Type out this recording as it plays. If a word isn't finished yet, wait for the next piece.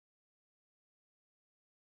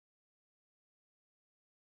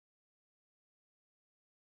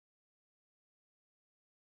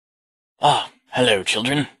Ah, hello,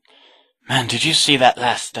 children. Man, did you see that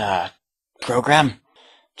last, program?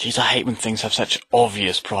 Jeez, I hate when things have such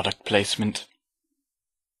obvious product placement.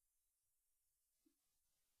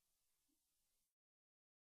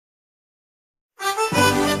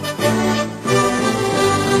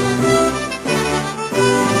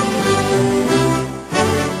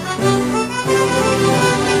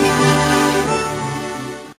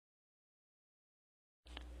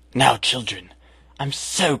 Now, children, I'm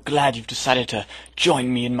so glad you've decided to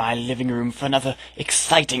join me in my living room for another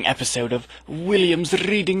exciting episode of William's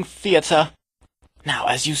Reading Theatre. Now,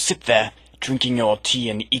 as you sit there, drinking your tea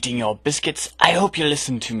and eating your biscuits, I hope you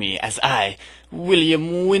listen to me as I,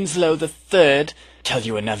 William Winslow III, tell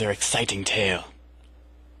you another exciting tale.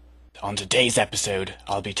 On today's episode,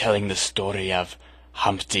 I'll be telling the story of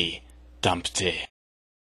Humpty Dumpty.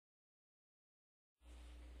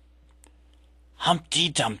 Humpty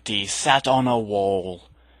Dumpty sat on a wall.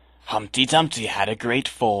 Humpty Dumpty had a great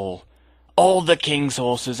fall. All the king's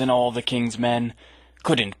horses and all the king's men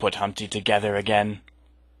couldn't put Humpty together again.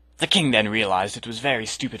 The king then realized it was very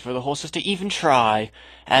stupid for the horses to even try,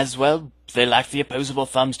 as, well, they lacked the opposable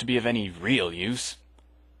thumbs to be of any real use.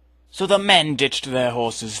 So the men ditched their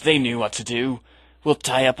horses. They knew what to do. We'll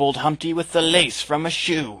tie up old Humpty with the lace from a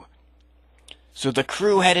shoe. So the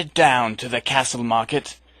crew headed down to the castle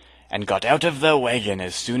market and got out of the wagon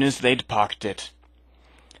as soon as they'd parked it.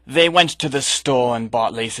 They went to the store and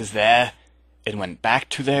bought laces there, and went back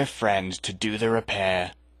to their friend to do the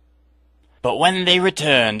repair. But when they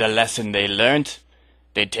returned, a lesson they learnt.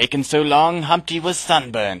 They'd taken so long, Humpty was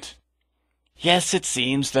sunburnt. Yes, it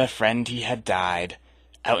seems their friend he had died.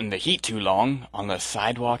 Out in the heat too long, on the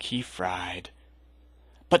sidewalk he fried.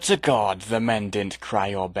 But to God the men didn't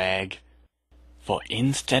cry or beg, for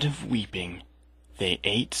instead of weeping, they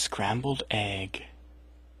ate scrambled egg.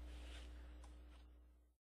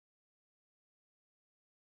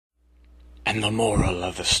 And the moral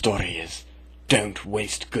of the story is, don't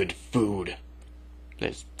waste good food.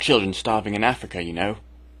 There's children starving in Africa, you know.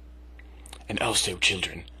 And also,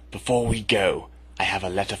 children, before we go, I have a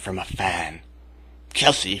letter from a fan.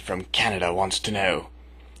 Chelsea from Canada wants to know,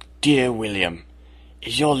 Dear William,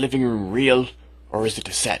 is your living room real, or is it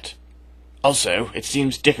a set? Also, it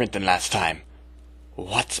seems different than last time.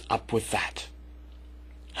 What's up with that?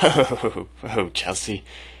 Oh, Chelsea.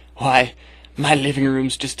 Why, my living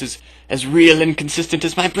room's just as real and consistent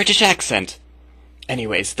as my British accent.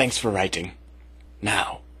 Anyways, thanks for writing.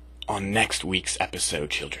 Now, on next week's episode,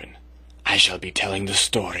 children, I shall be telling the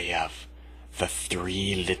story of the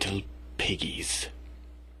 3 little piggies.